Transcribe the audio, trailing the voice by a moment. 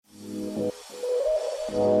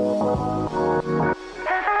Hey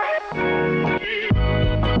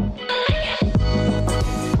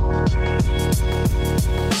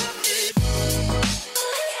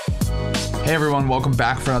everyone, welcome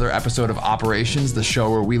back for another episode of Operations, the show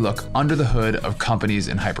where we look under the hood of companies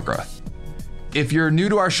in hypergrowth. If you're new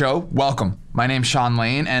to our show, welcome. My name's Sean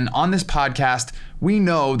Lane, and on this podcast, we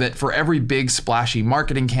know that for every big splashy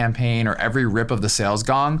marketing campaign or every rip of the sales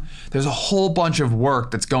gong, there's a whole bunch of work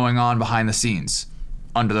that's going on behind the scenes.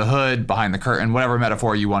 Under the hood, behind the curtain, whatever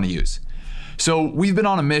metaphor you want to use. So we've been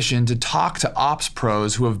on a mission to talk to ops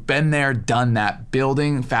pros who have been there, done that,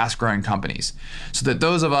 building fast-growing companies, so that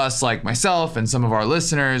those of us like myself and some of our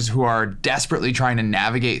listeners who are desperately trying to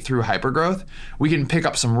navigate through hypergrowth, we can pick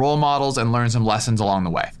up some role models and learn some lessons along the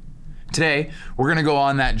way. Today, we're going to go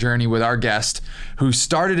on that journey with our guest who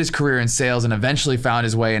started his career in sales and eventually found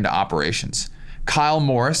his way into operations. Kyle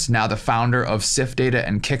Morris, now the founder of Sift Data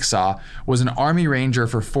and Kicksaw, was an Army Ranger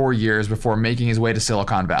for 4 years before making his way to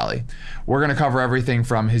Silicon Valley. We're going to cover everything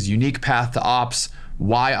from his unique path to ops,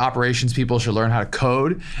 why operations people should learn how to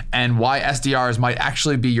code, and why SDRs might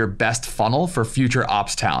actually be your best funnel for future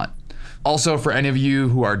ops talent. Also, for any of you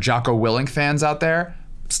who are Jocko Willink fans out there,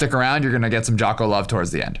 stick around, you're going to get some Jocko love towards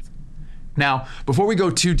the end. Now, before we go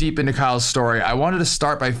too deep into Kyle's story, I wanted to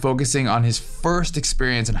start by focusing on his first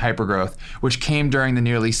experience in hypergrowth, which came during the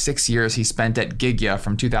nearly 6 years he spent at Gigya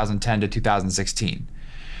from 2010 to 2016.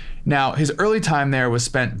 Now, his early time there was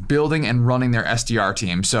spent building and running their SDR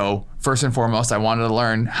team, so first and foremost, I wanted to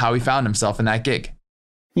learn how he found himself in that gig.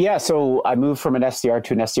 Yeah, so I moved from an SDR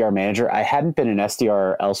to an SDR manager. I hadn't been an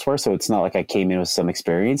SDR elsewhere, so it's not like I came in with some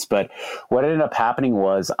experience. But what ended up happening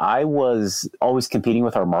was I was always competing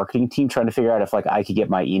with our marketing team, trying to figure out if I could get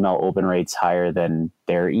my email open rates higher than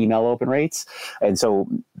their email open rates. And so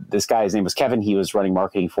this guy, his name was Kevin, he was running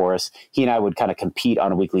marketing for us. He and I would kind of compete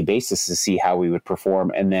on a weekly basis to see how we would perform.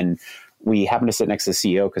 And then we happened to sit next to the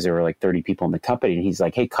CEO because there were like 30 people in the company. And he's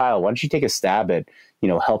like, hey, Kyle, why don't you take a stab at,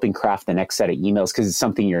 helping craft the next set of emails because it's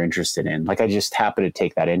something you're interested in. Like I just happened to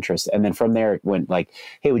take that interest. And then from there it went like,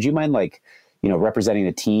 hey, would you mind representing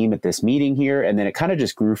the team at this meeting here? And then it kind of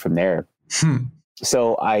just grew from there.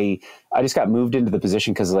 So I just got moved into the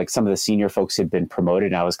position because like some of the senior folks had been promoted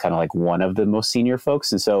and I was kind of like one of the most senior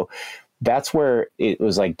folks. And so that's where it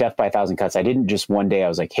was like death by a thousand cuts. I didn't just one day I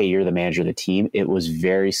was like, hey, you're the manager of the team. It was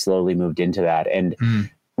very slowly moved into that. And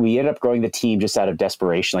we ended up growing the team just out of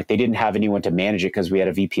desperation. Like they didn't have anyone to manage it because we had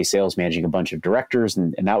a VP of sales managing a bunch of directors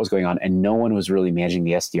and that was going on. And no one was really managing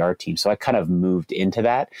the SDR team. So I kind of moved into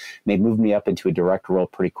that. And they moved me up into a direct role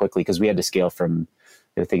pretty quickly because we had to scale from,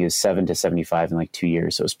 I think it was 7 to 75 in like 2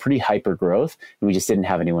 years. So it was pretty hyper growth and we just didn't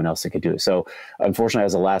have anyone else that could do it. So unfortunately I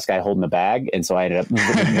was the last guy holding the bag. And so I ended up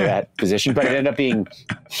moving into that position, but it ended up being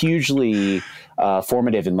hugely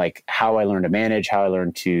formative in like how I learned to manage, how I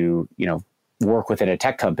learned to, work within a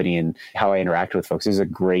tech company and how I interact with folks. It was a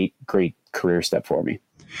great, great career step for me.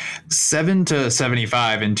 7 to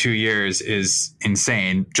 75 in 2 years is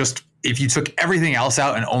insane. Just if you took everything else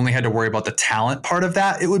out and only had to worry about the talent part of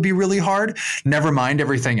that, it would be really hard. Never mind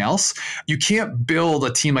everything else. You can't build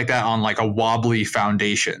a team like that on like a wobbly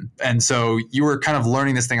foundation. And so you were kind of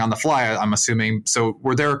learning this thing on the fly, I'm assuming. So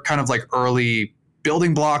were there kind of like early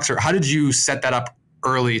building blocks or how did you set that up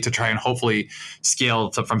early to try and hopefully scale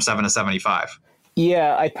from 7 to 75?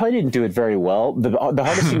 Yeah, I probably didn't do it very well. The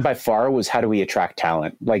hardest thing by far was how do we attract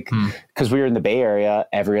talent? Like, because we were in the Bay Area,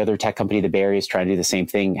 every other tech company in the Bay Area is trying to do the same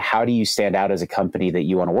thing. How do you stand out as a company that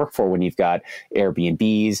you want to work for when you've got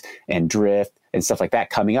Airbnbs and Drift and stuff like that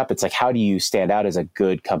coming up? It's like, how do you stand out as a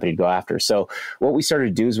good company to go after? So what we started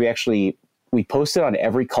to do is we posted on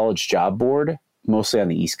every college job board, mostly on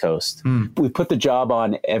the East Coast. We put the job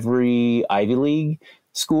on every Ivy League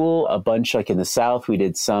school, a bunch like in the South. We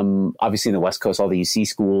did some, obviously in the West Coast, all the UC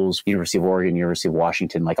schools, University of Oregon, University of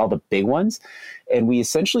Washington, like all the big ones. And we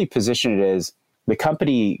essentially positioned it as the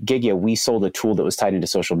company Gigya, we sold a tool that was tied into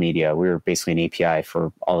social media. We were basically an API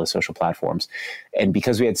for all the social platforms. And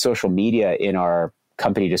because we had social media in our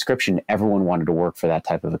company description, everyone wanted to work for that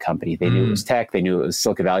type of a company. They knew it was tech. They knew it was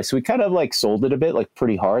Silicon Valley. So we kind of like sold it a bit, like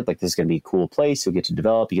pretty hard. Like this is going to be a cool place. You'll get to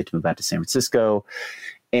develop. You get to move out to San Francisco.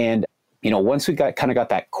 And once we got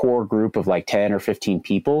that core group of like 10 or 15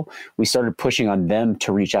 people, we started pushing on them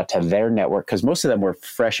to reach out to their network because most of them were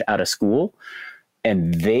fresh out of school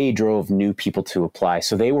and they drove new people to apply.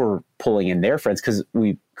 So they were pulling in their friends because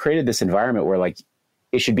we created this environment where like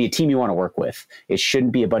it should be a team you want to work with. It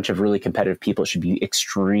shouldn't be a bunch of really competitive people. It should be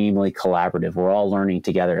extremely collaborative. We're all learning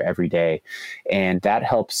together every day. And that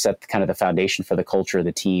helps set kind of the foundation for the culture of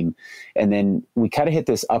the team. And then we kind of hit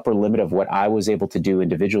this upper limit of what I was able to do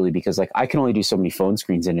individually, because like I can only do so many phone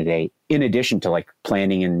screens in a day, in addition to like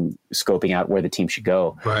planning and scoping out where the team should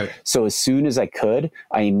go. Right. So as soon as I could,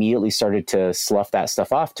 I immediately started to slough that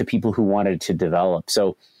stuff off to people who wanted to develop.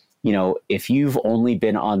 So if you've only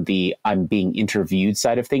been on the I'm being interviewed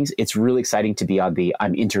side of things, it's really exciting to be on the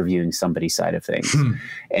I'm interviewing somebody side of things.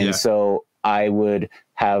 And so I would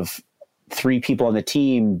have 3 people on the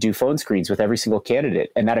team do phone screens with every single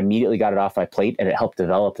candidate. And that immediately got it off my plate and it helped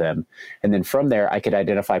develop them. And then from there, I could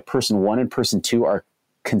identify person 1 and person 2 are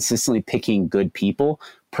consistently picking good people.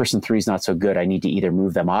 Person 3 is not so good. I need to either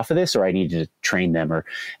move them off of this or I need to train them.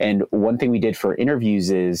 And one thing we did for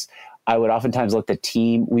interviews is I would oftentimes let the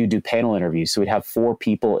team, we would do panel interviews. So we'd have 4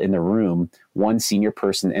 people in the room, 1 senior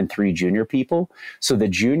person and 3 junior people. So the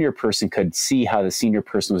junior person could see how the senior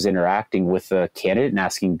person was interacting with the candidate and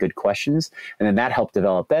asking good questions. And then that helped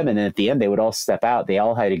develop them. And then at the end, they would all step out. They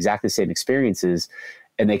all had exactly the same experiences.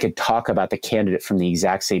 And they could talk about the candidate from the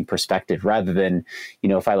exact same perspective, rather than,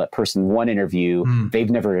 if I let person 1 interview,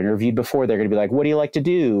 they've never interviewed before. They're going to be like, what do you like to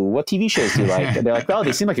do? What TV shows do you like? And they're like, oh,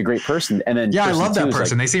 they seem like a great person. And then I love that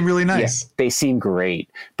person. Like, they seem really nice. Yeah, they seem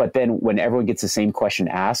great. But then when everyone gets the same question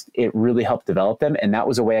asked, it really helped develop them. And that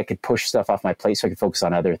was a way I could push stuff off my plate so I could focus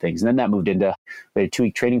on other things. And then that moved into a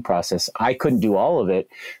 2-week training process. I couldn't do all of it.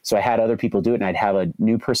 So I had other people do it, and I'd have a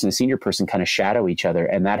new person, a senior person kind of shadow each other.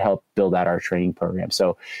 And that helped build out our training program.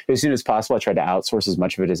 So as soon as possible, I tried to outsource as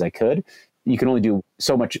much of it as I could. You can only do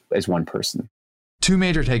so much as one person. 2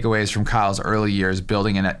 major takeaways from Kyle's early years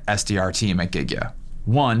building an SDR team at Gigya.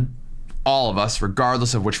 1, all of us,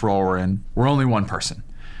 regardless of which role we're in, we're only one person.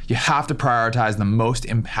 You have to prioritize the most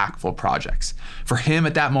impactful projects. For him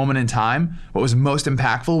at that moment in time, what was most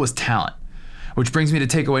impactful was talent. Which brings me to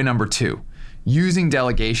takeaway number 2, using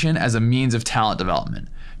delegation as a means of talent development.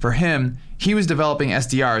 For him, he was developing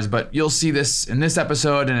SDRs, but you'll see this in this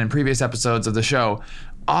episode and in previous episodes of the show.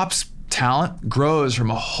 Ops talent grows from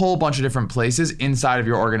a whole bunch of different places inside of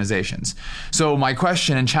your organizations. So my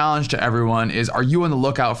question and challenge to everyone is, are you on the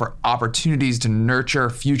lookout for opportunities to nurture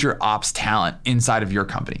future ops talent inside of your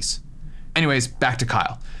companies? Anyways, back to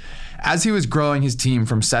Kyle. As he was growing his team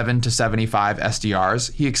from 7 to 75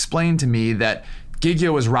 SDRs, he explained to me that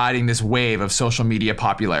Gigya was riding this wave of social media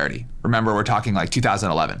popularity. Remember, we're talking like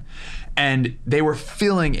 2011. And they were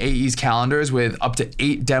filling AE's calendars with up to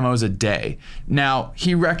 8 demos a day. Now,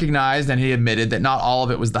 he recognized and he admitted that not all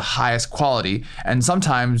of it was the highest quality, and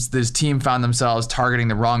sometimes this team found themselves targeting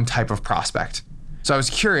the wrong type of prospect. So I was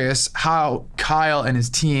curious how Kyle and his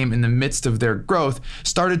team, in the midst of their growth,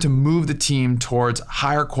 started to move the team towards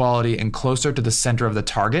higher quality and closer to the center of the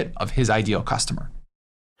target of his ideal customer.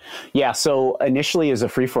 Yeah, so initially as a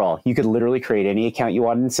free-for-all, you could literally create any account you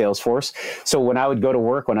wanted in Salesforce. So when I would go to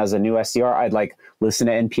work, when I was a new SDR, I'd like listen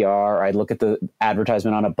to NPR, I'd look at the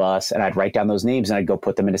advertisement on a bus, and I'd write down those names and I'd go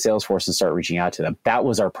put them into Salesforce and start reaching out to them. That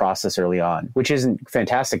was our process early on, which isn't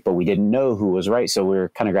fantastic, but we didn't know who was right. So we were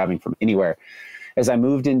kind of grabbing from anywhere. As I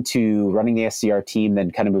moved into running the SDR team,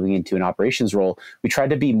 then kind of moving into an operations role, we tried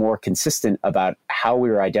to be more consistent about how we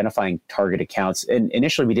were identifying target accounts. And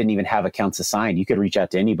initially, we didn't even have accounts assigned. You could reach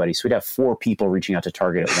out to anybody. So we'd have 4 people reaching out to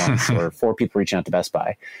Target at once or 4 people reaching out to Best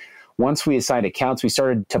Buy. Once we assigned accounts, we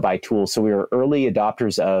started to buy tools. So we were early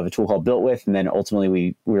adopters of a tool called BuiltWith. And then ultimately,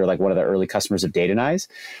 we were like one of the early customers of Datanyze.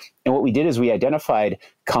 And what we did is we identified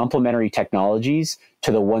complementary technologies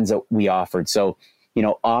to the ones that we offered. So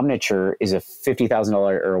Omniture is a $50,000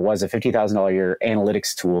 or was a $50,000 a year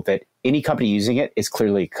analytics tool that any company using it is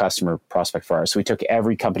clearly a customer prospect for us. So we took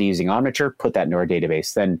every company using Omniture, put that into our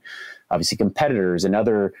database. Then obviously competitors and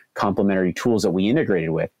other complementary tools that we integrated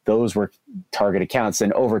with, those were target accounts.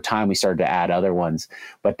 And over time, we started to add other ones.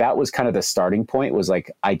 But that was kind of the starting point, was like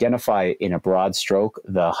identify in a broad stroke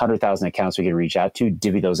the 100,000 accounts we could reach out to,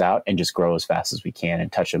 divvy those out, and just grow as fast as we can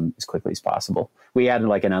and touch them as quickly as possible. We added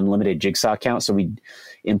like an unlimited Jigsaw account. So we'd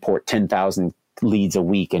import 10,000 leads a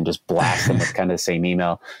week and just blast them with kind of the same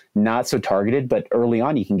email. Not so targeted, but early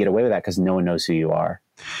on you can get away with that because no one knows who you are.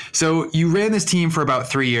 So you ran this team for about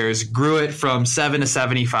 3 years, grew it from 7 to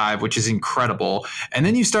 75, which is incredible. And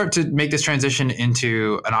then you start to make this transition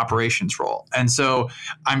into an operations role. And so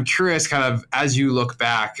I'm curious, kind of as you look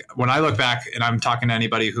back, when I look back and I'm talking to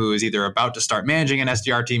anybody who is either about to start managing an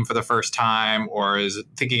SDR team for the first time or is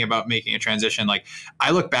thinking about making a transition, like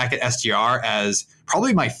I look back at SDR as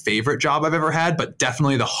probably my favorite job I've ever had, but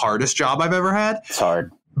definitely the hardest job I've ever had. It's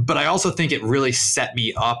hard. But I also think it really set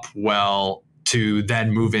me up well to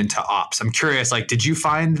then move into ops. I'm curious, like, did you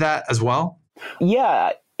find that as well?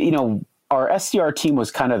 Yeah. Our SDR team was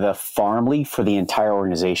kind of the farm lead for the entire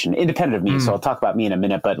organization, independent of me. So I'll talk about me in a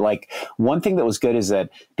minute. But like one thing that was good is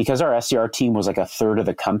that because our SDR team was like a third of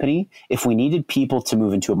the company, if we needed people to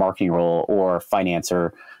move into a marketing role or finance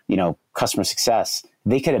or, customer success,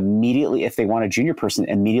 they could immediately, if they want a junior person,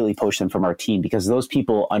 immediately poach them from our team because those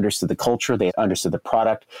people understood the culture, they understood the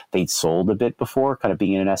product, they'd sold a bit before, kind of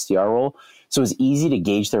being in an SDR role. So it was easy to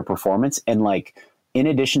gauge their performance. And like, in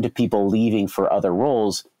addition to people leaving for other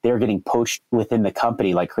roles, they're getting poached within the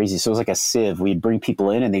company like crazy. So it was like a sieve. We'd bring people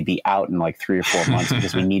in and they'd be out in like 3 or 4 months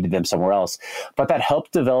because we needed them somewhere else. But that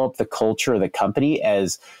helped develop the culture of the company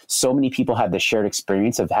as so many people had the shared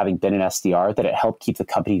experience of having been an SDR that it helped keep the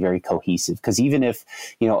company very cohesive. Because even if,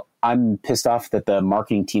 I'm pissed off that the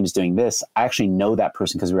marketing team's doing this, I actually know that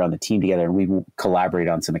person because we were on the team together and we collaborate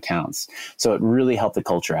on some accounts. So it really helped the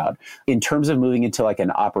culture out. In terms of moving into like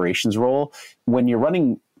an operations role, when you're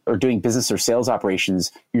running or doing business or sales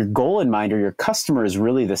operations, your goal in mind or your customer is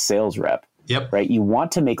really the sales rep. Yep. Right. You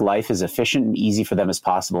want to make life as efficient and easy for them as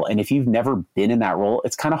possible. And if you've never been in that role,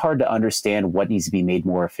 it's kind of hard to understand what needs to be made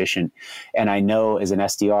more efficient. And I know as an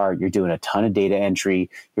SDR, you're doing a ton of data entry.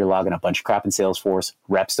 You're logging a bunch of crap in Salesforce.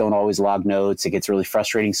 Reps don't always log notes. It gets really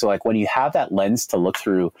frustrating. So like when you have that lens to look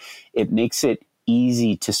through, it makes it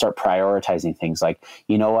easy to start prioritizing things like,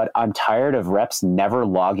 you know what, I'm tired of reps never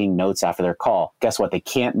logging notes after their call. Guess what? They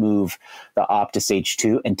can't move the op to stage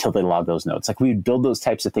 2 until they log those notes. Like we would build those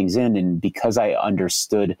types of things in. And because I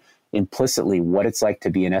understood implicitly what it's like to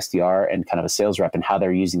be an SDR and kind of a sales rep and how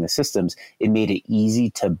they're using the systems, it made it easy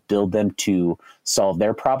to build them to solve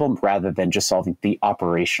their problem rather than just solving the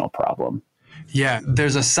operational problem. Yeah,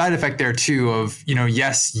 there's a side effect there too of,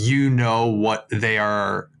 yes, what they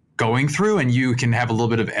are going through and you can have a little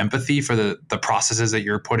bit of empathy for the processes that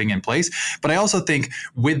you're putting in place. But I also think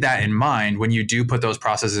with that in mind, when you do put those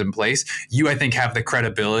processes in place, I think have the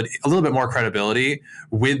credibility, a little bit more credibility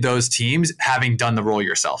with those teams having done the role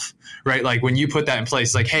yourself, right? Like when you put that in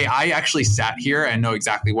place, like, hey, I actually sat here and know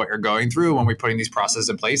exactly what you're going through when we're putting these processes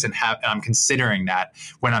in place and I'm considering that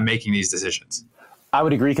when I'm making these decisions. I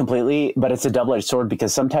would agree completely, but it's a double-edged sword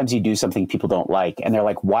because sometimes you do something people don't like and they're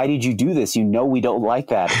like, why did you do this? We don't like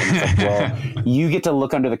that. And it's like, well, you get to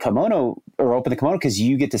look under the kimono or open the kimono because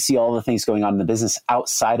you get to see all the things going on in the business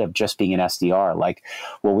outside of just being an SDR. Like,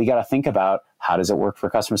 well, we got to think about how does it work for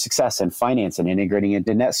customer success and finance and integrating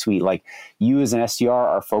into NetSuite? Like you as an SDR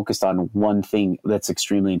are focused on one thing that's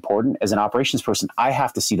extremely important. As an operations person, I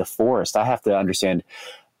have to see the forest. I have to understand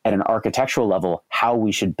at an architectural level, how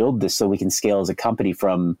we should build this so we can scale as a company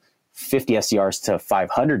from 50 SDRs to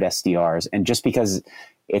 500 SDRs. And just because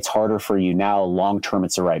it's harder for you now, long-term,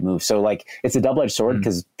 it's the right move. So like, it's a double-edged sword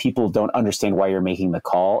because people don't understand why you're making the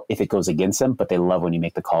call if it goes against them, but they love when you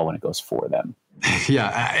make the call when it goes for them.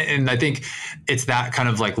 Yeah. And I think it's that kind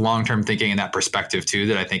of like long-term thinking and that perspective too,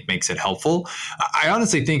 that I think makes it helpful. I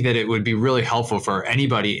honestly think that it would be really helpful for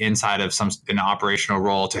anybody inside of an operational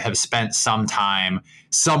role to have spent some time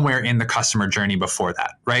somewhere in the customer journey before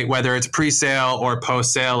that, right? Whether it's pre-sale or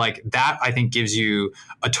post-sale, like that, I think gives you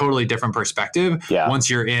a totally different perspective once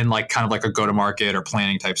you're in like kind of like a go-to-market or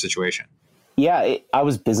planning type situation. Yeah, I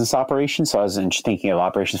was business operations, so I was thinking of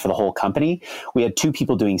operations for the whole company. We had 2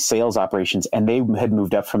 people doing sales operations, and they had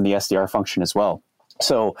moved up from the SDR function as well.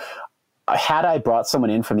 So had I brought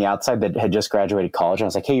someone in from the outside that had just graduated college, and I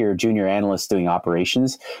was like, hey, you're a junior analyst doing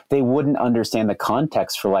operations, they wouldn't understand the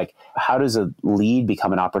context for like, how does a lead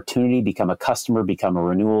become an opportunity, become a customer, become a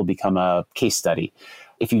renewal, become a case study?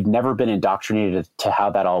 If you've never been indoctrinated to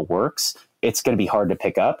how that all works, it's going to be hard to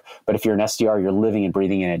pick up. But if you're an SDR, you're living and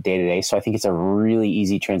breathing in it day to day. So I think it's a really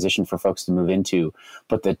easy transition for folks to move into.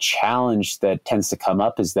 But the challenge that tends to come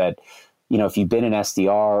up is that, if you've been an SDR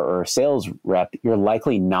or a sales rep, you're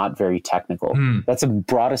likely not very technical. That's a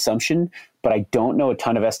broad assumption, but I don't know a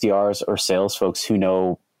ton of SDRs or sales folks who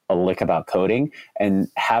know a lick about coding. And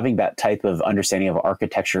having that type of understanding of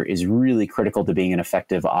architecture is really critical to being an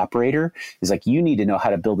effective operator. Is like, you need to know how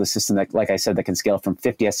to build a system that, like I said, that can scale from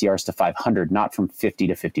 50 SDRs to 500, not from 50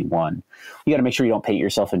 to 51. You got to make sure you don't paint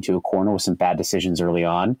yourself into a corner with some bad decisions early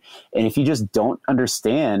on. And if you just don't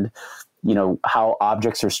understand how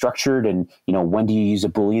objects are structured and, when do you use a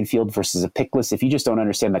Boolean field versus a pick list? If you just don't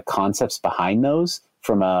understand the concepts behind those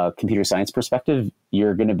from a computer science perspective,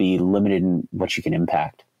 you're going to be limited in what you can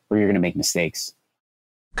impact, or you're going to make mistakes.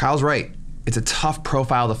 Kyle's right. It's a tough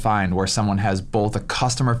profile to find where someone has both a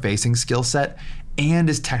customer-facing skill set and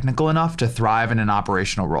is technical enough to thrive in an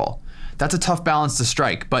operational role. That's a tough balance to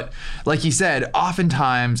strike. But like he said,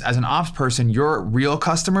 oftentimes as an ops person, your real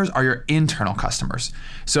customers are your internal customers.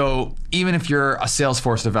 So even if you're a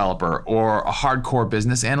Salesforce developer or a hardcore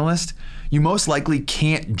business analyst, you most likely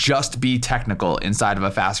can't just be technical inside of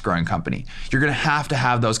a fast-growing company. You're gonna have to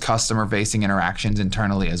have those customer-facing interactions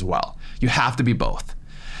internally as well. You have to be both.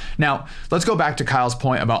 Now, let's go back to Kyle's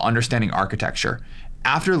point about understanding architecture.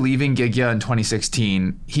 After leaving Gigya in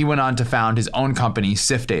 2016, he went on to found his own company,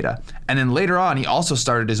 Sif Data. And then later on, he also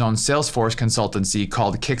started his own Salesforce consultancy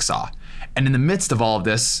called Kicksaw. And in the midst of all of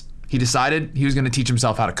this, he decided he was gonna teach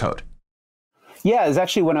himself how to code. Yeah, it was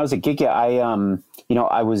actually when I was at Gigya,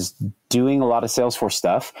 I was doing a lot of Salesforce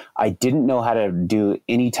stuff. I didn't know how to do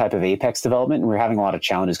any type of Apex development, and we were having a lot of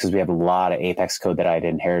challenges because we have a lot of Apex code that I had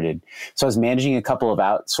inherited. So I was managing a couple of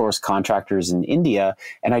outsourced contractors in India,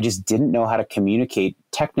 and I just didn't know how to communicate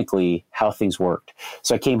technically how things worked.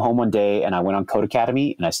 So I came home one day and I went on Code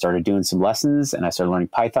Academy and I started doing some lessons and I started learning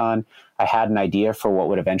Python. I had an idea for what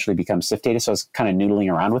would eventually become Sif Data, so I was kind of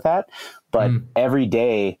noodling around with that. But every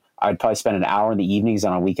day, I'd probably spend an hour in the evenings,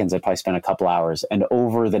 and on weekends, I'd probably spend a couple hours. And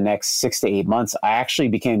over the next 6 to 8 months, I actually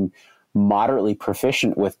became moderately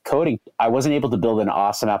proficient with coding. I wasn't able to build an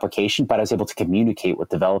awesome application, but I was able to communicate with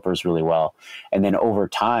developers really well. And then over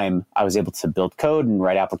time, I was able to build code and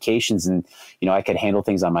write applications, and I could handle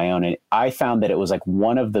things on my own. And I found that it was like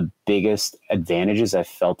one of the biggest advantages I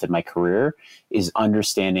felt in my career is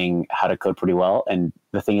understanding how to code pretty well. And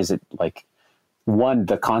the thing is that, like, one,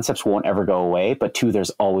 the concepts won't ever go away, but two, there's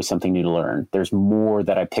always something new to learn. There's more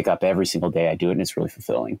that I pick up every single day I do it, and it's really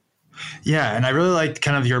fulfilling. Yeah. And I really liked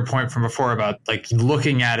kind of your point from before about like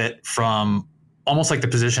looking at it from almost like the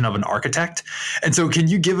position of an architect. And so can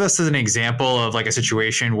you give us an example of like a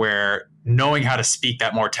situation where knowing how to speak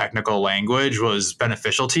that more technical language was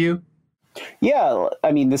beneficial to you? Yeah,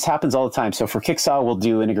 I mean, this happens all the time. So for Kicksaw, we'll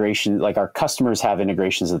do integration. Like our customers have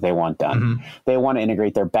integrations that they want done. They want to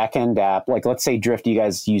integrate their backend app. Like let's say Drift, you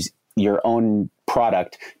guys use your own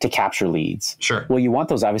product to capture leads. Sure. Well, you want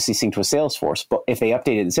those obviously synced with Salesforce, but if they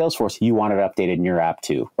update it in Salesforce, you want it updated in your app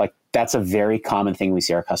too. Like that's a very common thing we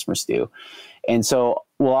see our customers do. And so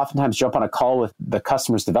we'll oftentimes jump on a call with the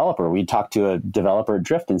customer's developer. We talk to a developer at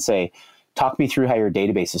Drift and say, talk me through how your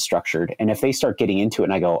database is structured. And if they start getting into it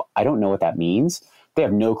and I go, I don't know what that means, they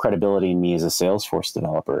have no credibility in me as a Salesforce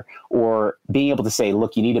developer. Or being able to say,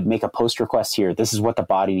 look, you need to make a post request here. This is what the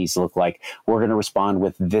body needs to look like. We're going to respond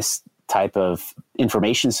with this type of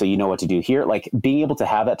information so you know what to do here. Like being able to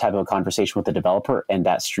have that type of a conversation with the developer and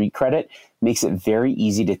that street credit makes it very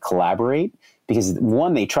easy to collaborate because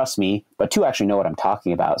one, they trust me, but two, actually know what I'm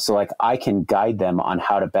talking about. So like I can guide them on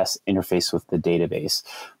how to best interface with the database.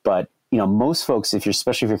 But most folks,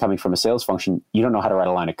 especially if you're coming from a sales function, you don't know how to write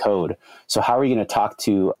a line of code. So how are you going to talk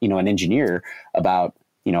to, an engineer about,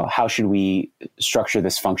 how should we structure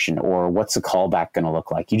this function or what's the callback going to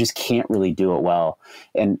look like? You just can't really do it well.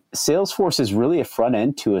 And Salesforce is really a front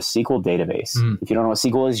end to a SQL database. If you don't know what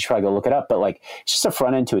SQL is, you try to go look it up, but like it's just a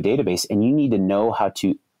front end to a database and you need to know how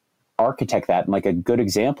to architect that. And like a good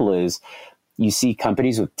example is, you see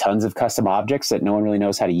companies with tons of custom objects that no one really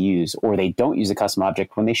knows how to use, or they don't use a custom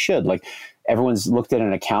object when they should. Like everyone's looked at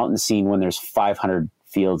an account and seen when there's 500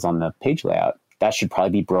 fields on the page layout. That should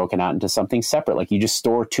probably be broken out into something separate. Like you just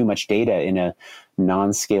store too much data in a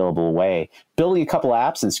non-scalable way. Building a couple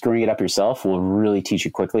apps and screwing it up yourself will really teach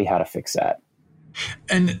you quickly how to fix that.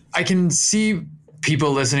 And I can see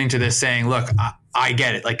people listening to this saying, look, I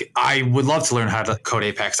get it. Like, I would love to learn how to code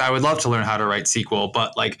Apex. I would love to learn how to write SQL,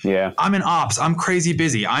 but like, I'm in ops. I'm crazy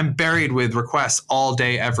busy. I'm buried with requests all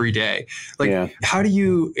day, every day. Like, how do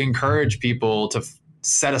you encourage people to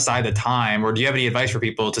set aside the time, or do you have any advice for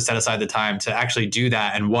people to set aside the time to actually do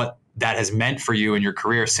that and what that has meant for you in your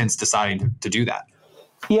career since deciding to do that?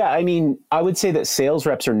 Yeah, I mean, I would say that sales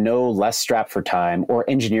reps are no less strapped for time, or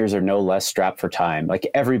engineers are no less strapped for time. Like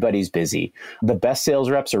everybody's busy. The best sales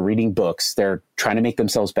reps are reading books. They're trying to make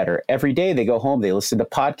themselves better. Every day they go home, they listen to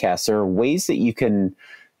podcasts. There are ways that you can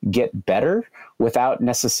get better without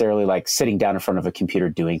necessarily like sitting down in front of a computer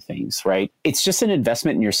doing things, right? It's just an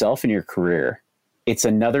investment in yourself and your career. It's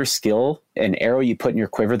another skill, an arrow you put in your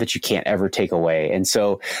quiver that you can't ever take away. And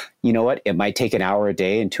so, you know what? It might take an hour a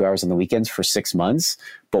day and 2 hours on the weekends for 6 months.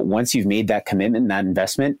 But once you've made that commitment, that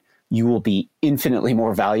investment, you will be infinitely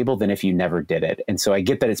more valuable than if you never did it. And so I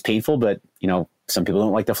get that it's painful, but some people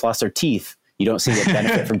don't like to floss their teeth. You don't see the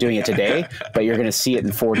benefit from doing it today, but you're going to see it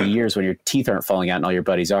in 40 years when your teeth aren't falling out and all your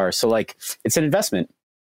buddies are. So like, it's an investment.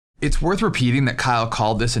 It's worth repeating that Kyle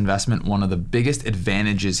called this investment one of the biggest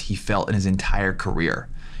advantages he felt in his entire career.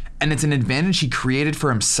 And it's an advantage he created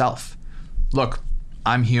for himself. Look,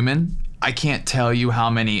 I'm human. I can't tell you how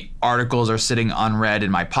many articles are sitting unread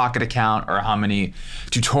in my Pocket account or how many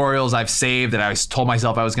tutorials I've saved that I told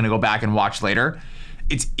myself I was going to go back and watch later.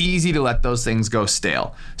 It's easy to let those things go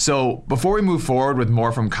stale. So before we move forward with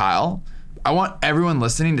more from Kyle, I want everyone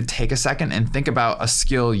listening to take a second and think about a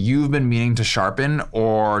skill you've been meaning to sharpen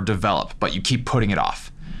or develop, but you keep putting it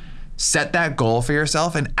off. Set that goal for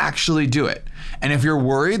yourself and actually do it. And if you're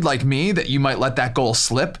worried, like me, that you might let that goal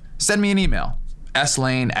slip, send me an email,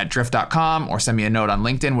 slane@drift.com, or send me a note on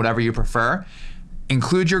LinkedIn, whatever you prefer.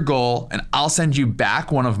 Include your goal and I'll send you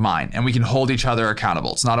back one of mine and we can hold each other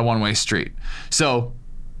accountable. It's not a one-way street. So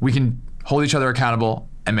we can hold each other accountable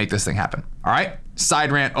and make this thing happen. All right?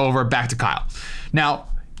 Side rant over, back to Kyle. Now,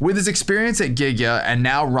 with his experience at Gigya and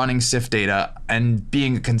now running SIFT data and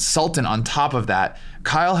being a consultant on top of that,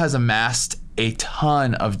 Kyle has amassed a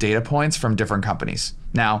ton of data points from different companies.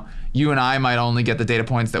 Now, you and I might only get the data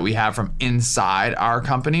points that we have from inside our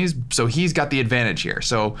companies, so he's got the advantage here.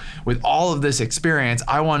 So with all of this experience,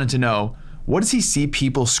 I wanted to know, what does he see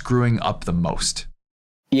people screwing up the most?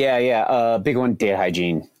 Yeah. Big one, data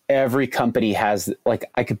hygiene. Every company has, like,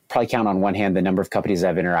 I could probably count on one hand the number of companies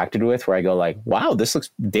I've interacted with where I go like, wow,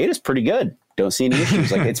 data's pretty good. Don't see any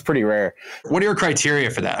issues. Like, it's pretty rare. What are your criteria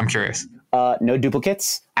for that? I'm curious. No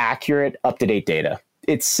duplicates, accurate, up-to-date data.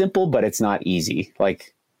 It's simple, but it's not easy.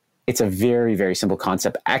 Like, it's a very, very simple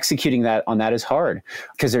concept. Executing that is hard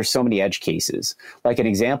because there's so many edge cases. Like, an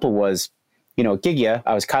example was, Gigya,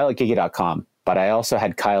 I was Kyle at Gigya.com, but I also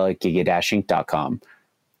had Kyle at Gigya-inc.com.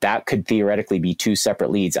 That could theoretically be two separate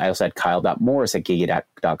leads. I also had Kyle.Morris at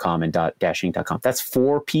Gigya.com and -inc.com. That's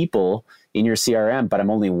 4 people in your CRM, but I'm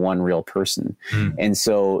only one real person. And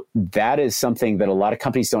so that is something that a lot of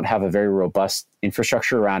companies don't have a very robust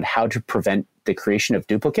infrastructure around, how to prevent the creation of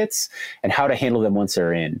duplicates and how to handle them once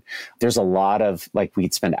they're in. There's a lot of, like, we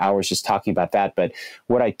could spend hours just talking about that. But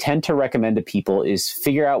what I tend to recommend to people is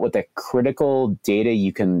figure out what the critical data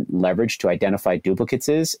you can leverage to identify duplicates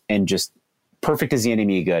is, and just perfect is the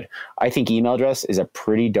enemy of good. I think email address is a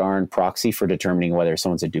pretty darn proxy for determining whether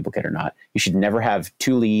someone's a duplicate or not. You should never have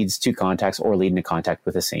 2 leads, 2 contacts, or lead into contact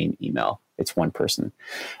with the same email. It's one person.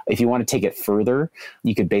 If you want to take it further,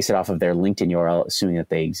 you could base it off of their LinkedIn URL, assuming that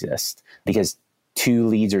they exist, because 2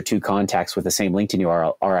 leads or 2 contacts with the same LinkedIn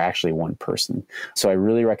URL are actually one person. So I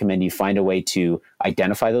really recommend you find a way to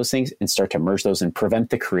identify those things and start to merge those and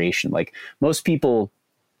prevent the creation. Like, most people,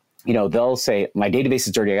 they'll say, my database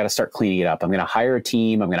is dirty, I got to start cleaning it up. I'm going to hire a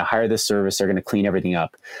team. I'm going to hire this service. They're going to clean everything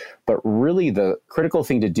up. But really, the critical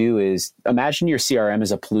thing to do is imagine your CRM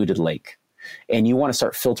is a polluted lake and you want to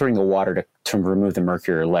start filtering the water to remove the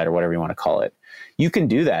mercury or lead or whatever you want to call it. You can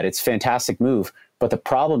do that. It's a fantastic move. But the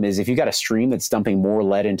problem is, if you got a stream that's dumping more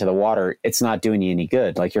lead into the water, it's not doing you any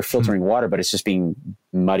good. Like, you're filtering water, but it's just being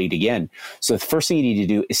muddied again. So the first thing you need to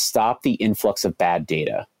do is stop the influx of bad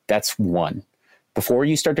data. That's one. Before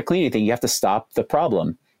you start to clean anything, you have to stop the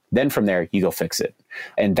problem. Then from there, you go fix it.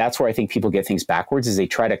 And that's where I think people get things backwards, is they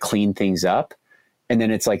try to clean things up. And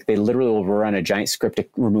then it's like they literally will run a giant script to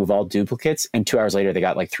remove all duplicates. And 2 hours later, they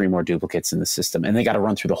got like 3 more duplicates in the system. And they got to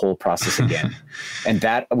run through the whole process again. And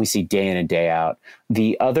that we see day in and day out.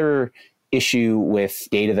 The other issue with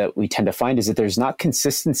data that we tend to find is that there's not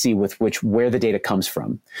consistency with where the data comes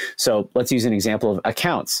from. So let's use an example of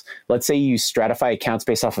accounts. Let's say you stratify accounts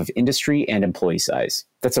based off of industry and employee size.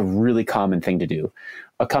 That's a really common thing to do.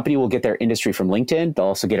 A company will get their industry from LinkedIn. They'll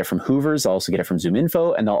also get it from Hoover's. They'll also get it from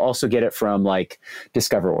ZoomInfo, and they'll also get it from like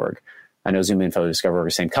DiscoverOrg. I know ZoomInfo and DiscoverOrg are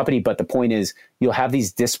the same company, but the point is you'll have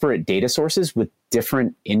these disparate data sources with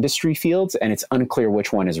different industry fields, and it's unclear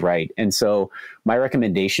which one is right. And so my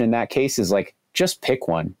recommendation in that case is like, just pick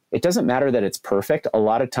one. It doesn't matter that it's perfect. A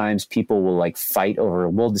lot of times people will like fight over,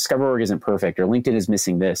 well, DiscoverOrg isn't perfect or LinkedIn is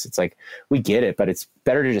missing this. It's like, we get it, but it's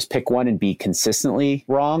better to just pick one and be consistently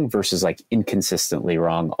wrong versus like inconsistently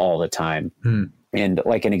wrong all the time. And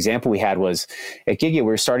like an example we had was at Gigya, we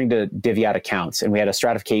were starting to divvy out accounts, and we had a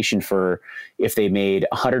stratification for if they made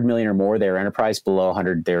 100 million or more, their enterprise, below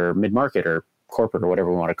 100, their mid-market or corporate or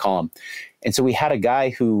whatever we want to call them. And so we had a guy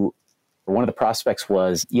who, one of the prospects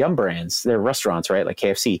was Yum Brands. They're restaurants, right? Like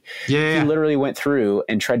KFC. Yeah. He literally went through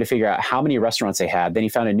and tried to figure out how many restaurants they had. Then he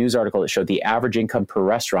found a news article that showed the average income per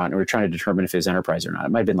restaurant, and we were trying to determine if it was enterprise or not.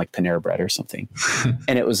 It might have been like Panera Bread or something.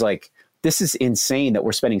 And it was like, this is insane that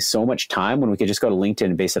we're spending so much time when we could just go to LinkedIn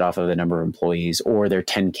and base it off of the number of employees or their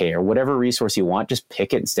 10K or whatever resource you want. Just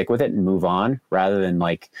pick it and stick with it and move on, rather than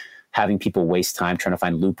like having people waste time trying to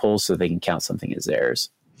find loopholes so they can count something as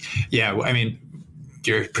theirs. Yeah. I mean,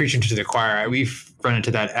 you're preaching to the choir. We've run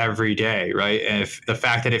into that every day, right? If the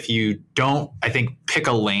fact that if you don't, I think, pick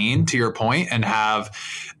a lane, to your point, and have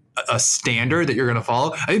a standard that you're going to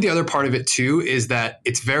follow. I think the other part of it too is that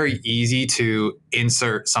it's very easy to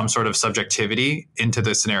insert some sort of subjectivity into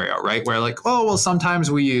the scenario, right? Where like, oh, well,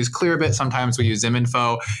 sometimes we use Clearbit, sometimes we use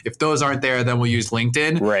ZimInfo. If those aren't there, then we'll use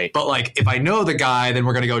LinkedIn. Right. But like, if I know the guy, then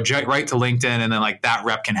we're going to go right to LinkedIn, and then like that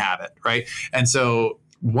rep can have it, right? And so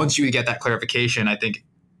once you get that clarification, I think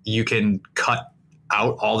you can cut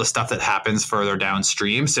out all the stuff that happens further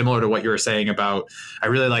downstream, similar to what you were saying about, I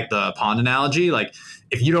really like the pond analogy. Like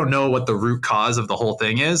if you don't know what the root cause of the whole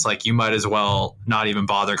thing is, like you might as well not even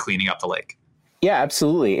bother cleaning up the lake. Yeah,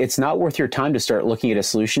 absolutely. It's not worth your time to start looking at a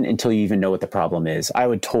solution until you even know what the problem is. I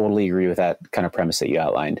would totally agree with that kind of premise that you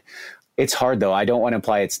outlined. It's hard though. I don't want to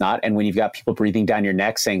imply it's not. And when you've got people breathing down your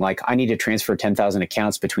neck saying like, I need to transfer 10,000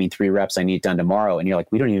 accounts between 3 reps, I need it done tomorrow. And you're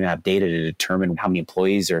like, we don't even have data to determine how many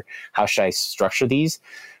employees or how should I structure these.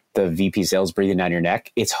 The VP sales breathing down your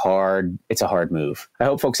neck. It's hard. It's a hard move. I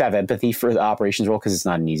hope folks have empathy for the operations role because it's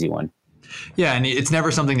not an easy one. Yeah. And it's never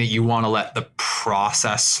something that you want to let the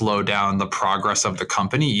process slow down the progress of the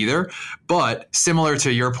company either. But similar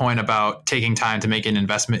to your point about taking time to make an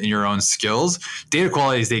investment in your own skills, data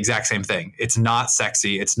quality is the exact same thing. It's not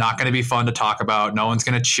sexy. It's not going to be fun to talk about. No one's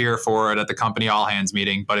going to cheer for it at the company all hands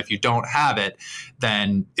meeting. But if you don't have it,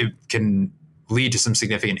 then it can lead to some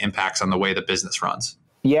significant impacts on the way the business runs.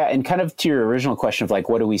 Yeah. And kind of to your original question of like,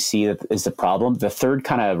 what do we see that is the problem? The third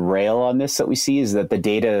kind of rail on this that we see is that the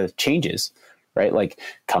data changes, right? Like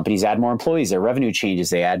companies add more employees, their revenue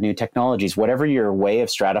changes, they add new technologies, whatever your way of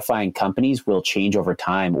stratifying companies will change over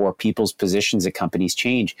time, or people's positions at companies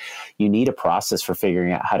change. You need a process for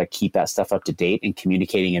figuring out how to keep that stuff up to date and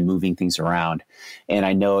communicating and moving things around. And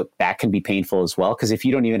I know that can be painful as well, because if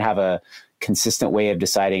you don't even have a consistent way of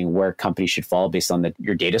deciding where companies should fall based on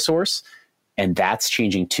your data source, and that's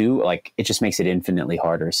changing too, like it just makes it infinitely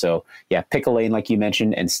harder. So yeah, pick a lane like you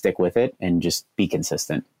mentioned and stick with it and just be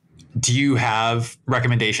consistent. Do you have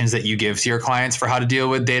recommendations that you give to your clients for how to deal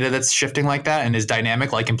with data that's shifting like that and is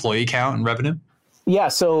dynamic, like employee count and revenue? Yeah.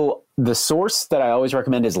 So the source that I always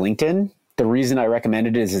recommend is LinkedIn. The reason I recommend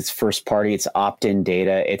it is it's first party, it's opt-in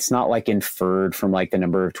data. It's not like inferred from like the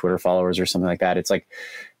number of Twitter followers or something like that. It's like,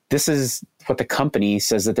 this is what the company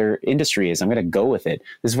says that their industry is. I'm going to go with it.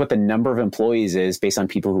 This is what the number of employees is based on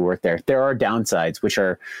people who work there. There are downsides, which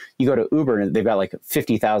are you go to Uber and they've got like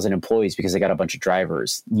 50,000 employees because they got a bunch of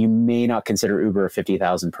drivers. You may not consider Uber a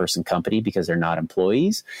 50,000 person company because they're not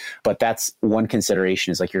employees, but that's one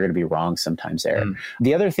consideration is like you're going to be wrong sometimes there.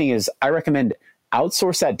 The other thing is I recommend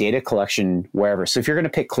outsource that data collection wherever. So if you're going to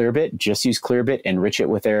pick Clearbit, just use Clearbit, enrich it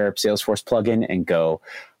with their Salesforce plugin and go.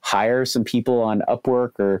 Hire some people on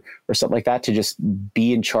Upwork or something like that to just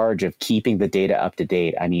be in charge of keeping the data up to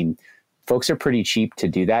date. I mean, folks are pretty cheap to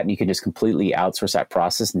do that, and you can just completely outsource that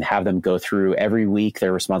process and have them go through every week.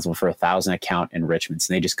 They're responsible for 1,000 account enrichments,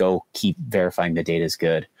 and they just go keep verifying the data is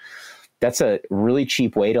good. That's a really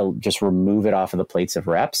cheap way to just remove it off of the plates of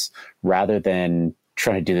reps rather than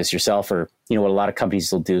trying to do this yourself. Or, you know, what a lot of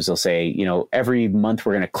companies will do is they'll say, you know, every month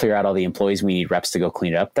we're going to clear out all the employees. We need reps to go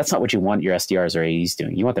clean it up. That's not what you want your SDRs or AEs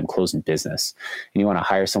doing. You want them closing business, and you want to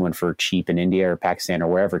hire someone for cheap in India or Pakistan or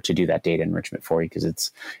wherever to do that data enrichment for you, because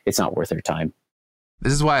it's not worth their time.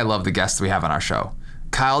 This is why I love the guests we have on our show.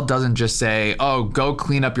 Kyle doesn't just say, oh, go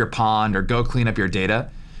clean up your pond or go clean up your data.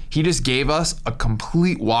 He just gave us a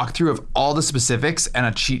complete walkthrough of all the specifics and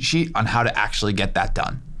a cheat sheet on how to actually get that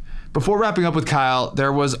done. Before wrapping up with Kyle,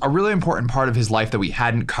 there was a really important part of his life that we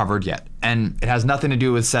hadn't covered yet, and it has nothing to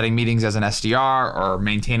do with setting meetings as an SDR or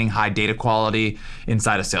maintaining high data quality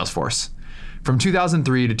inside of Salesforce. From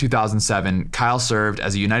 2003 to 2007, Kyle served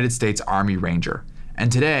as a United States Army Ranger, and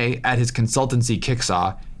today, at his consultancy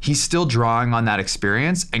Kicksaw, he's still drawing on that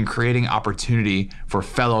experience and creating opportunity for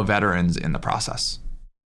fellow veterans in the process.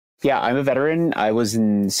 Yeah, I'm a veteran. I was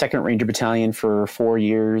in 2nd Ranger Battalion for 4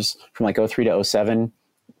 years, from like 03 to 07.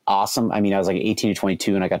 Awesome. I mean, I was like 18 to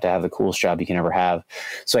 22 and I got to have the coolest job you can ever have.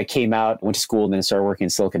 So I came out, went to school, and then started working in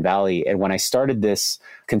Silicon Valley. And when I started this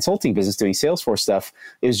consulting business doing Salesforce stuff,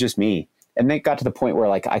 it was just me. And then it got to the point where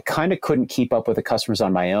like I kind of couldn't keep up with the customers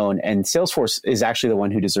on my own. And Salesforce is actually the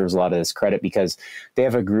one who deserves a lot of this credit, because they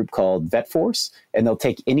have a group called VetForce, and they'll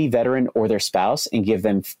take any veteran or their spouse and give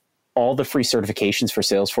them all the free certifications for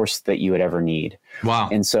Salesforce that you would ever need. Wow.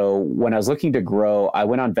 And so when I was looking to grow, I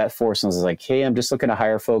went on VetForce and was like, hey, I'm just looking to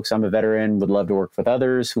hire folks. I'm a veteran, would love to work with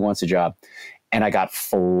others. Who wants a job? And I got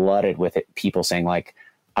flooded with it. People saying like,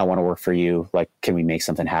 I want to work for you. Like, can we make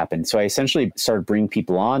something happen? So I essentially started bringing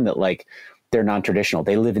people on that like, they're non-traditional.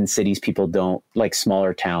 They live in cities people don't, like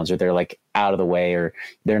smaller towns, or they're like out of the way, or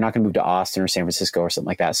they're not going to move to Austin or San Francisco or something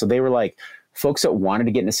like that. So they were like folks that wanted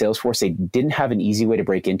to get into Salesforce, they didn't have an easy way to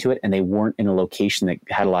break into it, and they weren't in a location that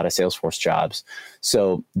had a lot of Salesforce jobs.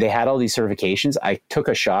 So they had all these certifications. I took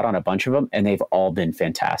a shot on a bunch of them, and they've all been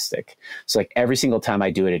fantastic. So like every single time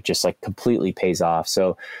I do it, it just like completely pays off.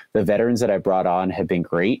 So the veterans that I brought on have been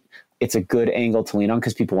great. It's a good angle to lean on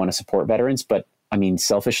because people want to support veterans, but I mean,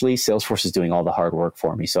 selfishly, Salesforce is doing all the hard work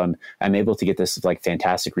for me. So I'm able to get this like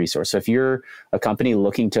fantastic resource. So if you're a company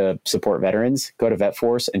looking to support veterans, go to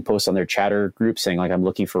VetForce and post on their chatter group saying like, I'm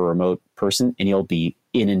looking for a remote person, and you'll be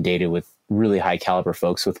inundated with really high caliber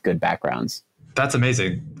folks with good backgrounds. That's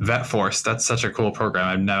amazing. VetForce. That's such a cool program.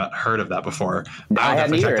 I've not heard of that before. I'll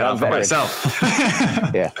definitely check that out for myself.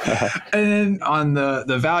 Yeah. And then on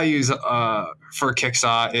the values for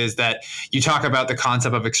Kicksaw is that you talk about the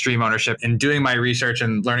concept of extreme ownership. In doing my research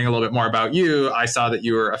and learning a little bit more about you, I saw that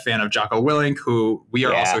you were a fan of Jocko Willink, who we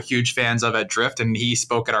are also huge fans of at Drift, and he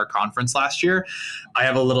spoke at our conference last year. I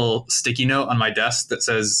have a little sticky note on my desk that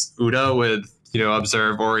says OODA with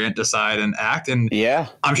observe, orient, decide, and act. And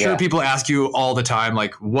I'm sure people ask you all the time,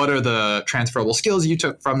 like, what are the transferable skills you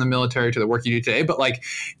took from the military to the work you do today? But like,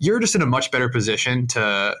 you're just in a much better position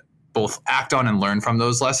to both act on and learn from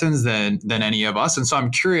those lessons than any of us. And so I'm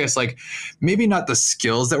curious, like, maybe not the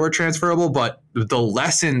skills that were transferable, but the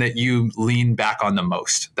lesson that you lean back on the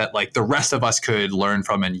most that like the rest of us could learn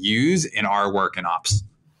from and use in our work in ops.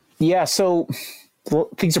 Yeah. So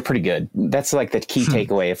things are pretty good. That's like the key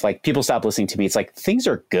takeaway. If like people stop listening to me, it's like things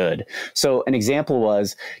are good. So an example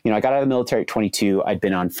was, I got out of the military at 22. I'd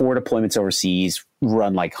been on 4 deployments overseas,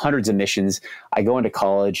 run like hundreds of missions. I go into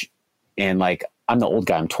college and like, I'm the old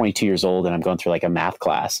guy. I'm 22 years old and I'm going through like a math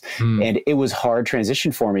class. And it was hard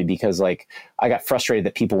transition for me because like I got frustrated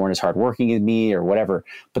that people weren't as hardworking as me or whatever.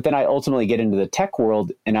 But then I ultimately get into the tech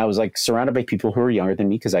world and I was like surrounded by people who were younger than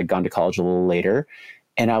me because I'd gone to college a little later.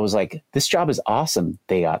 And I was like, this job is awesome.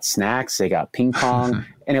 They got snacks, they got ping pong.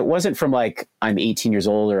 And it wasn't from like, I'm 18 years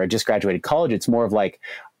old or I just graduated college. It's more of like,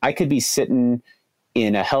 I could be sitting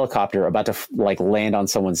in a helicopter about to like land on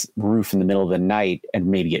someone's roof in the middle of the night and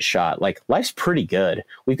maybe get shot. Like life's pretty good.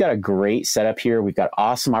 We've got a great setup here. We've got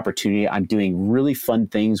awesome opportunity. I'm doing really fun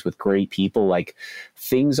things with great people. Like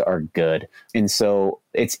things are good. And so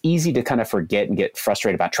it's easy to kind of forget and get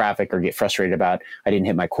frustrated about traffic or get frustrated about I didn't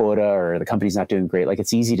hit my quota or the company's not doing great. Like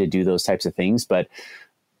it's easy to do those types of things, but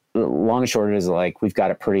long and short is like, we've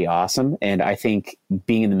got it pretty awesome. And I think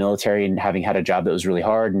being in the military and having had a job that was really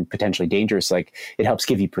hard and potentially dangerous, like it helps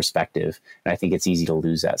give you perspective. And I think it's easy to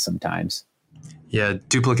lose that sometimes. Yeah.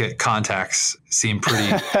 Duplicate contacts seem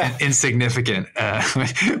pretty insignificant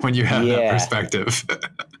when you have that perspective.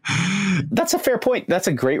 That's a fair point. That's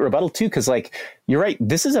a great rebuttal too. Cause like, you're right.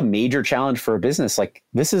 This is a major challenge for a business. Like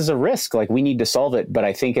this is a risk, like we need to solve it. But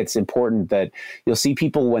I think it's important that you'll see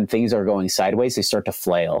people when things are going sideways, they start to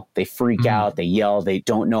flail, they freak out, they yell, they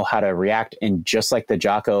don't know how to react. And just like the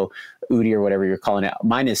Jocko OODA or whatever you're calling it,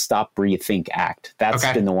 mine is stop, breathe, think, act. That's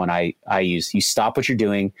been the one I use. You stop what you're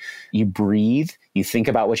doing, you breathe, you think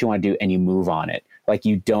about what you want to do and you move on it. Like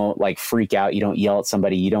you don't like freak out. You don't yell at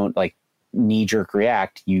somebody. You don't like knee-jerk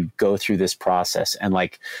react. You go through this process. And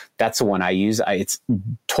like, that's the one I use. It's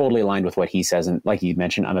totally aligned with what he says. And like you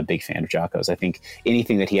mentioned, I'm a big fan of Jocko's. I think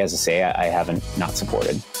anything that he has to say, I haven't not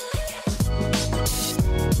supported.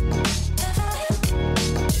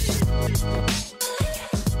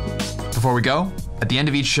 Before we go, at the end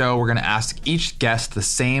of each show, we're going to ask each guest the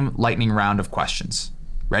same lightning round of questions.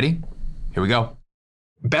 Ready? Here we go.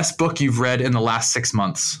 Best book you've read in the last 6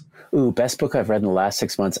 months? Ooh, best book I've read in the last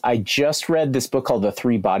 6 months. I just read this book called The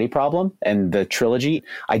 3 Body Problem and the trilogy.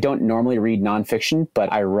 I don't normally read nonfiction,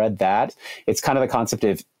 but I read that. It's kind of the concept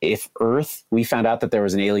of if Earth, we found out that there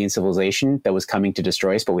was an alien civilization that was coming to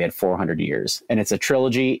destroy us, but we had 400 years. And it's a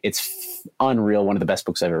trilogy. It's unreal. One of the best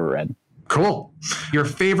books I've ever read. Cool. Your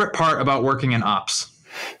favorite part about working in ops?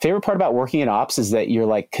 Favorite part about working in ops is that you're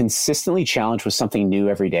like consistently challenged with something new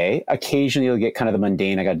every day. Occasionally you'll get kind of the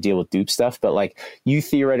mundane, I got to deal with dupe stuff, but like you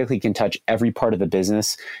theoretically can touch every part of the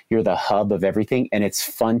business. You're the hub of everything. And it's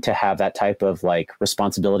fun to have that type of like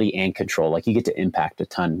responsibility and control. Like you get to impact a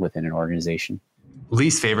ton within an organization.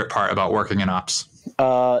 Least favorite part about working in ops?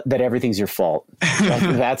 That everything's your fault.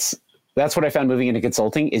 That's what I found moving into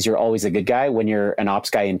consulting is you're always a good guy. When you're an ops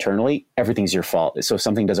guy internally, everything's your fault. So if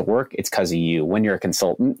something doesn't work, it's because of you. When you're a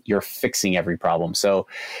consultant, you're fixing every problem. So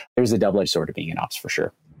there's a double-edged sword of being in ops for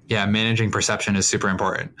sure. Yeah, managing perception is super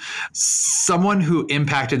important. Someone who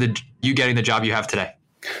impacted you getting the job you have today?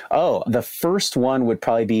 Oh, the first one would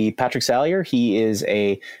probably be Patrick Salyer. He is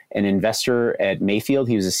an investor at Mayfield.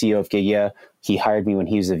 He was the CEO of Gigya. He hired me when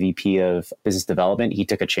he was a VP of business development. He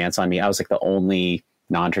took a chance on me. I was like the only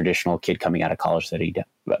non-traditional kid coming out of college that he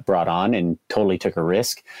brought on and totally took a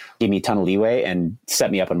risk, gave me a ton of leeway and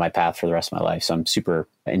set me up on my path for the rest of my life. So I'm super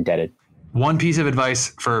indebted. One piece of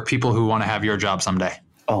advice for people who want to have your job someday.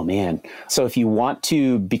 Oh man. So if you want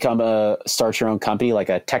to start your own company, like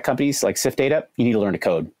a tech companies like Sift Data, you need to learn to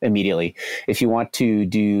code immediately. If you want to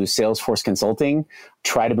do Salesforce consulting,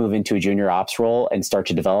 try to move into a junior ops role and start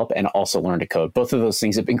to develop and also learn to code. Both of those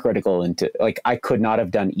things have been critical I could not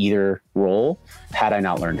have done either role had I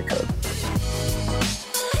not learned to code.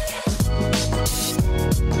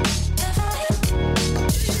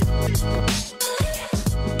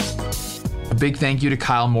 Big thank you to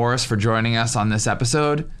Kyle Morris for joining us on this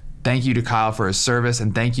episode. Thank you to Kyle for his service,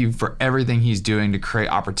 and thank you for everything he's doing to create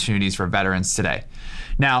opportunities for veterans today.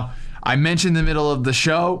 Now, I mentioned in the middle of the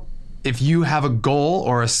show, if you have a goal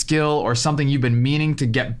or a skill or something you've been meaning to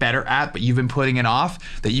get better at, but you've been putting it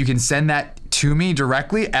off, that you can send that to me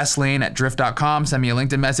directly, slane@drift.com, send me a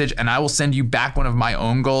LinkedIn message, and I will send you back one of my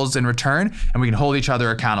own goals in return, and we can hold each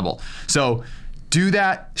other accountable. So do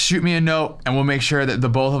that, shoot me a note, and we'll make sure that the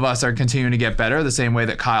both of us are continuing to get better the same way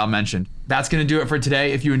that Kyle mentioned. That's going to do it for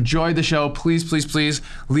today. If you enjoyed the show, please, please, please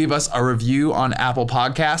leave us a review on Apple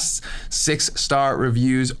Podcasts. 6-star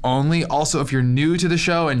reviews only. Also, if you're new to the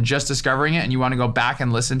show and just discovering it and you want to go back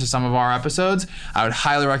and listen to some of our episodes, I would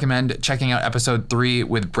highly recommend checking out episode 3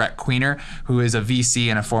 with Brett Queener, who is a VC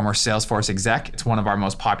and a former Salesforce exec. It's one of our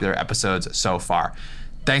most popular episodes so far.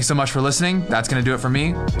 Thanks so much for listening. That's going to do it for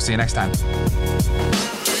me. We'll see you next time.